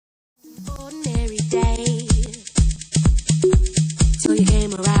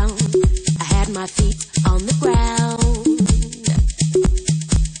my feet on the ground.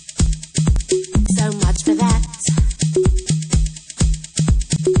 So much for that.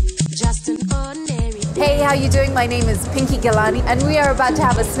 Just an ordinary. Hey, how you doing? My name is Pinky Gilani, and we are about to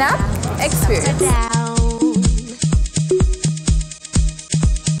have a Snapp experience.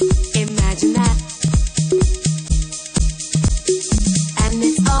 Imagine that. And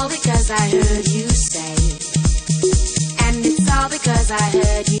it's all because I heard you say. And it's all because I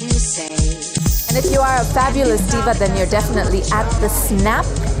heard you say. And if you are a fabulous diva, then you're definitely at the Snapp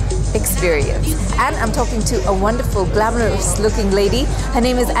experience. And I'm talking to a wonderful, glamorous looking lady. Her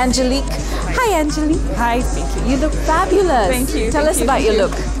name is Angelique. Hi, Angelique. Hi, thank you. You look fabulous. Thank you. Tell us about your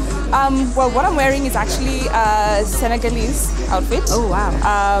look. Well, what I'm wearing is actually a Senegalese outfit. Oh,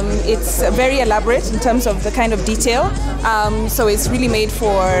 wow. It's very elaborate in terms of the kind of detail. So it's really made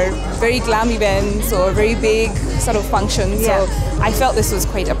for very glam events or very big sort of functions. Yeah. So I felt this was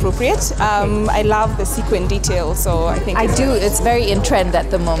quite appropriate. I love the sequin detail, so I think It's very in trend at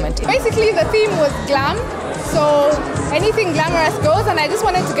the moment. Basically, the theme was glam. So anything glamorous goes, and I just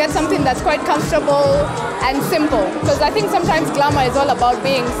wanted to get something that's quite comfortable and simple, because I think sometimes glamour is all about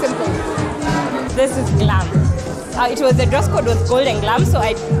being simple. This is glam. The dress code was gold and glam, so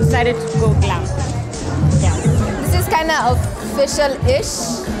I decided to go glam. Yeah. This is kind of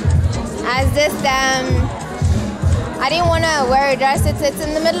official-ish. As this, I didn't want to wear a dress. It's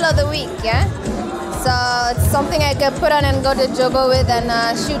in the middle of the week, yeah? So it's something I could put on and go to Jogo with and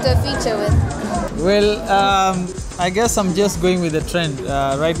shoot a feature with. Well, I guess I'm just going with the trend.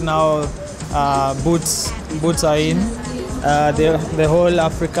 Right now, boots are in. The whole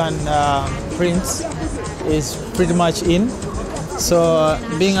African prints is pretty much in. So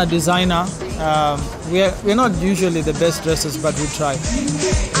being a designer, we're not usually the best dressers, but we try. Yeah.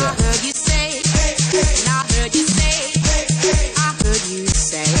 I heard you say, and I heard you say, I heard you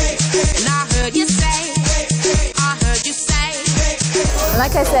say, and I heard you say, I heard you say.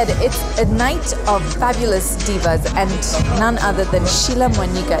 Like I said, it's a night of fabulous divas, and none other than Sheila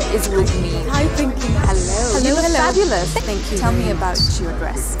Moniga is with me. Hi, Pinky. Hello. You look fabulous. Thank you. Tell me about your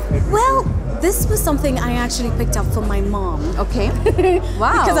dress. Well, this was something I actually picked up from my mom. Okay.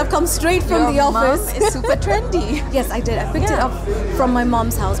 Wow. Because I've come straight from the office. Mom is super trendy. Yes, I did. I picked it up from my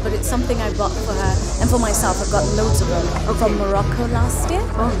mom's house, but it's something I bought for her and for myself. I've got loads of them from Morocco last year.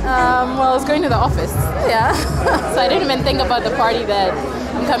 Well, I was going to the office. Yeah. So I didn't even think about the party that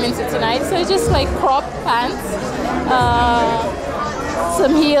I'm coming to tonight. So just like crop pants,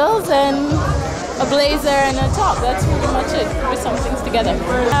 some heels, and a blazer and a top. That's pretty much it. Put some things together.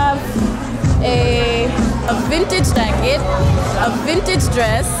 I have a vintage jacket, a vintage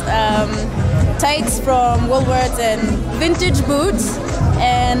dress, tights from Woolworths, and vintage boots.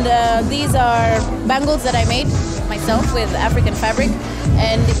 And these are bangles that I made myself with African fabric,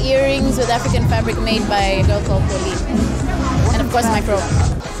 and earrings with African fabric made by a girl called Pauline. And of course my fro.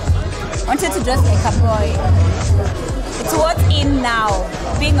 I wanted to dress like a boy. It's what's in now,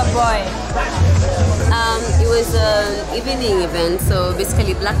 being a boy. It was an evening event, so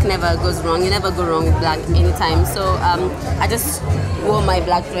basically black never goes wrong. You never go wrong with black anytime. So I just wore my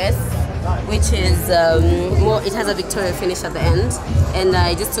black dress, which is it has a Victoria finish at the end, and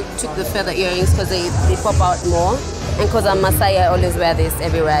I just took the feather earrings because they pop out more, and because I'm Maasai, I always wear this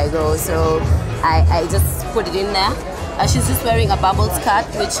everywhere I go, so I just put it in there. She's just wearing a bubble skirt,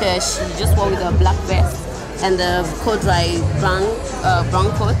 which she just wore with a black vest and the corduroy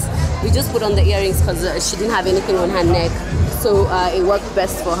brown coat. We just put on the earrings because she didn't have anything on her neck, so it worked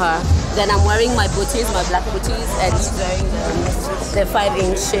best for her. Then I'm wearing my booties, my black booties, and she's wearing the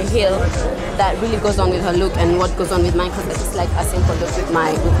 5-inch heel that really goes on with her look and what goes on with mine, because I just like a simple look with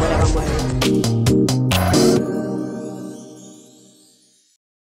whatever I'm wearing.